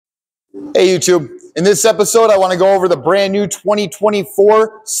Hey YouTube, in this episode I want to go over the brand new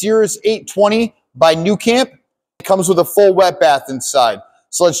 2024 Cirrus 820 by NewCamp. It comes with a full wet bath inside.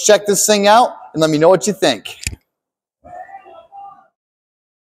 So let's check this thing out and let me know what you think.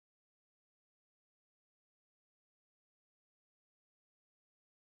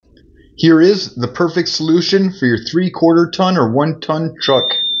 Here is the perfect solution for your 3/4 ton or 1 ton truck.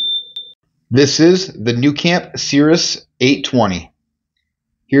 This is the NewCamp Cirrus 820.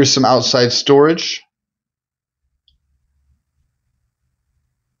 Here's some outside storage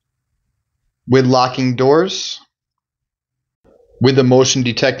with locking doors, with the motion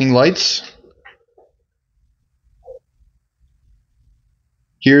detecting lights.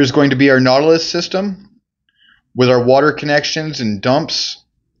 Here's going to be our Nautilus system with our water connections and dumps,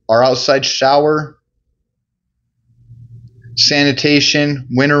 our outside shower, sanitation,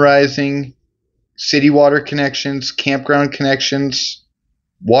 winterizing, city water connections, campground connections,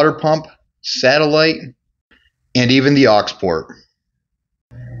 water pump, satellite, and even the aux port.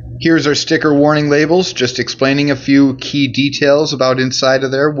 Here's our sticker warning labels, just explaining a few key details about inside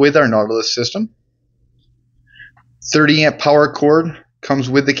of there with our Nautilus system. 30 amp power cord comes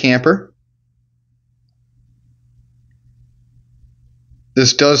with the camper.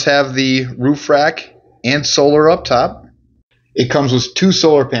 This does have the roof rack and solar up top. It comes with 2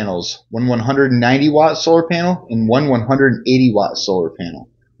 solar panels, one 190 watt solar panel and one 180 watt solar panel,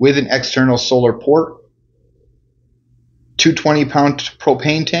 with an external solar port, 2 20-pound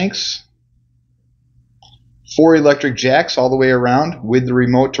propane tanks, 4 electric jacks all the way around with the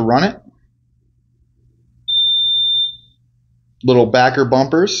remote to run it, little backer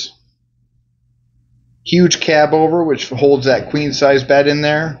bumpers, huge cab over which holds that queen size bed in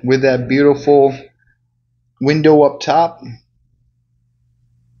there with that beautiful window up top.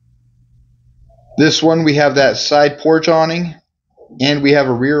 This one we have that side porch awning, and we have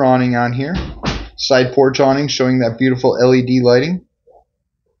a rear awning on here. Side porch awning showing that beautiful LED lighting.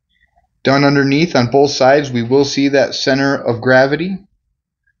 Done underneath on both sides, we will see that center of gravity,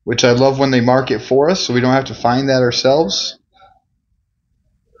 which I love when they mark it for us so we don't have to find that ourselves.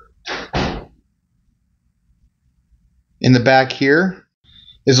 In the back here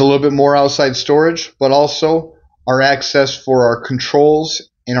is a little bit more outside storage, but also our access for our controls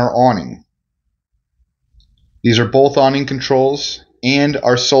and our awning. These are both awning controls and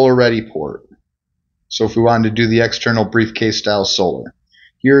our solar ready port. So if we wanted to do the external briefcase style solar.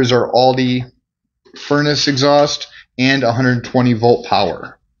 Here's our Alde furnace exhaust and 120 volt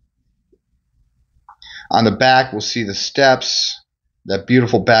power. On the back we'll see the steps, that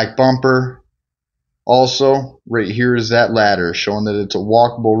beautiful back bumper. Also right here is that ladder showing that it's a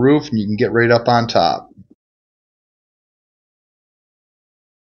walkable roof and you can get right up on top.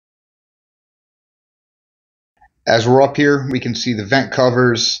 As we're up here, we can see the vent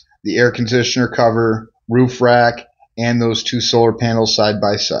covers, the air conditioner cover, roof rack, and those 2 solar panels side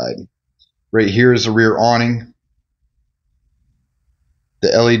by side. Right here is the rear awning, the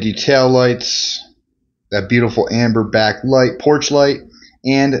LED tail lights, that beautiful amber back light, porch light,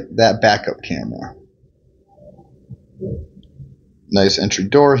 and that backup camera. Nice entry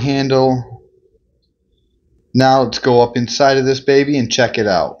door handle. Now let's go up inside of this baby and check it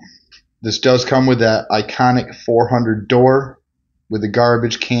out. This does come with that iconic 400 door with the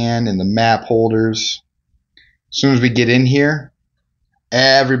garbage can and the map holders. As soon as we get in here,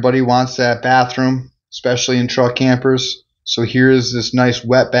 everybody wants that bathroom, especially in truck campers. So here is this nice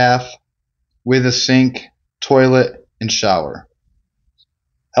wet bath with a sink, toilet, and shower.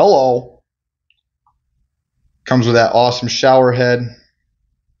 Hello! Comes with that awesome shower head,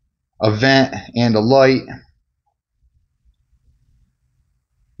 a vent, and a light.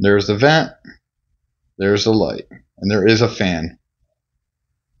 There's the vent, there's the light, and there is a fan.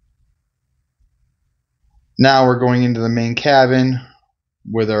 Now we're going into the main cabin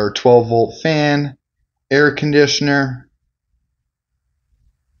with our 12 volt fan, air conditioner,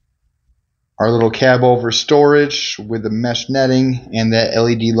 our little cab over storage with the mesh netting and that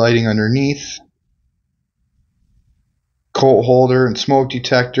LED lighting underneath, coat holder and smoke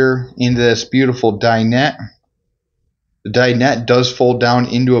detector into this beautiful dinette. The dinette does fold down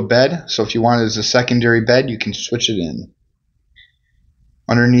into a bed, so if you want it as a secondary bed, you can switch it in.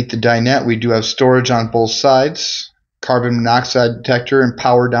 Underneath the dinette, we do have storage on both sides, carbon monoxide detector and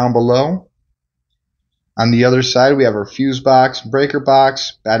power down below. On the other side, we have our fuse box, breaker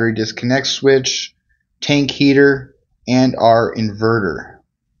box, battery disconnect switch, tank heater, and our inverter.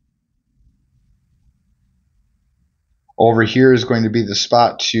 Over here is going to be the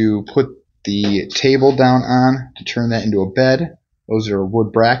spot to put the table down on to turn that into a bed. Those are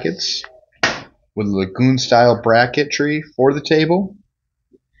wood brackets with lagoon style bracketry for the table.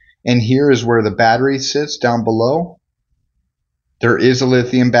 And here is where the battery sits down below. There is a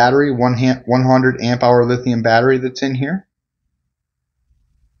lithium battery, 100 amp hour lithium battery that's in here.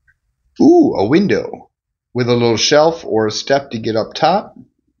 Ooh, a window with a little shelf or a step to get up top.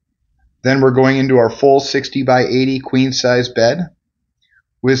 Then we're going into our full 60 by 80 queen size bed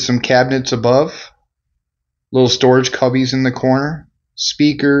with some cabinets above, little storage cubbies in the corner,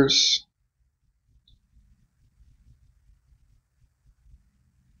 speakers,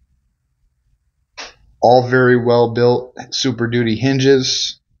 all very well built Super Duty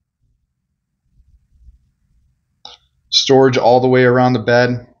hinges. Storage all the way around the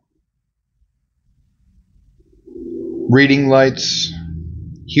bed. Reading lights.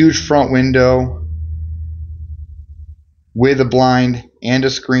 Huge front window with a blind and a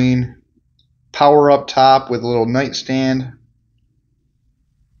screen. Power up top with a little nightstand.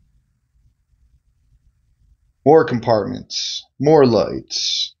 More compartments. More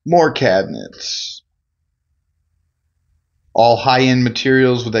lights. More cabinets. All high-end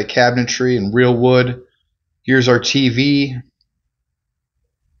materials with that cabinetry and real wood. Here's our TV.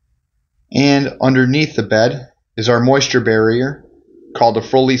 And underneath the bed is our moisture barrier called the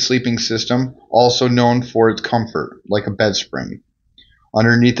Froli sleeping system, also known for its comfort, like a bed spring.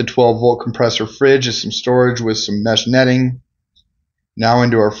 Underneath the 12-volt compressor fridge is some storage with some mesh netting. Now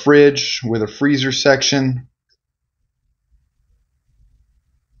into our fridge with a freezer section.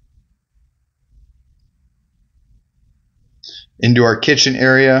 Into our kitchen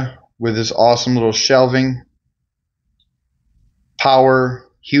area with this awesome little shelving. Power,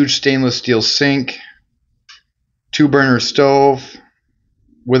 huge stainless steel sink, 2-burner stove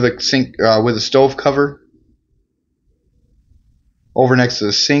with a sink with a stove cover. Over next to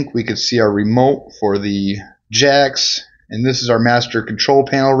the sink, we could see our remote for the jacks, and this is our master control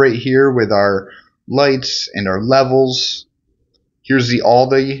panel right here with our lights and our levels. Here's the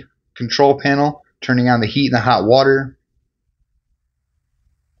Alde control panel, turning on the heat and the hot water.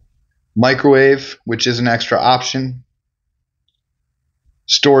 Microwave, which is an extra option.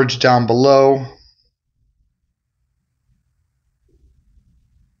 Storage down below.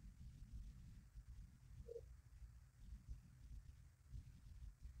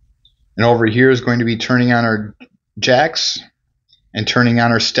 And over here is going to be turning on our jacks and turning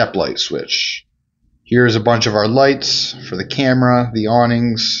on our step light switch. Here's a bunch of our lights for the camera, the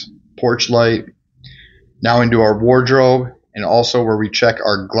awnings, porch light. Now into our wardrobe, and also where we check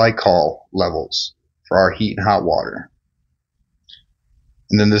our glycol levels for our heat and hot water.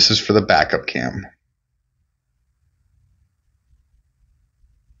 And then this is for the backup cam.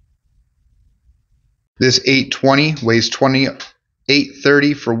 This 820 weighs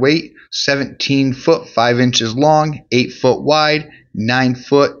 830 for weight, 17 foot 5 inches long, 8 foot wide, 9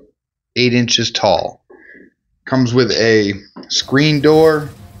 foot 8 inches tall. Comes with a screen door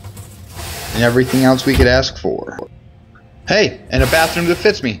and everything else we could ask for. Hey, and a bathroom that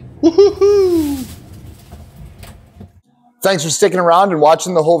fits me. Woohoo! Thanks for sticking around and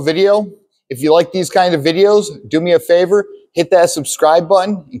watching the whole video. If you like these kind of videos, do me a favor, hit that subscribe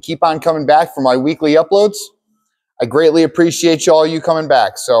button and keep on coming back for my weekly uploads. I greatly appreciate all you coming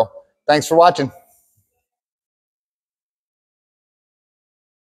back. So thanks for watching.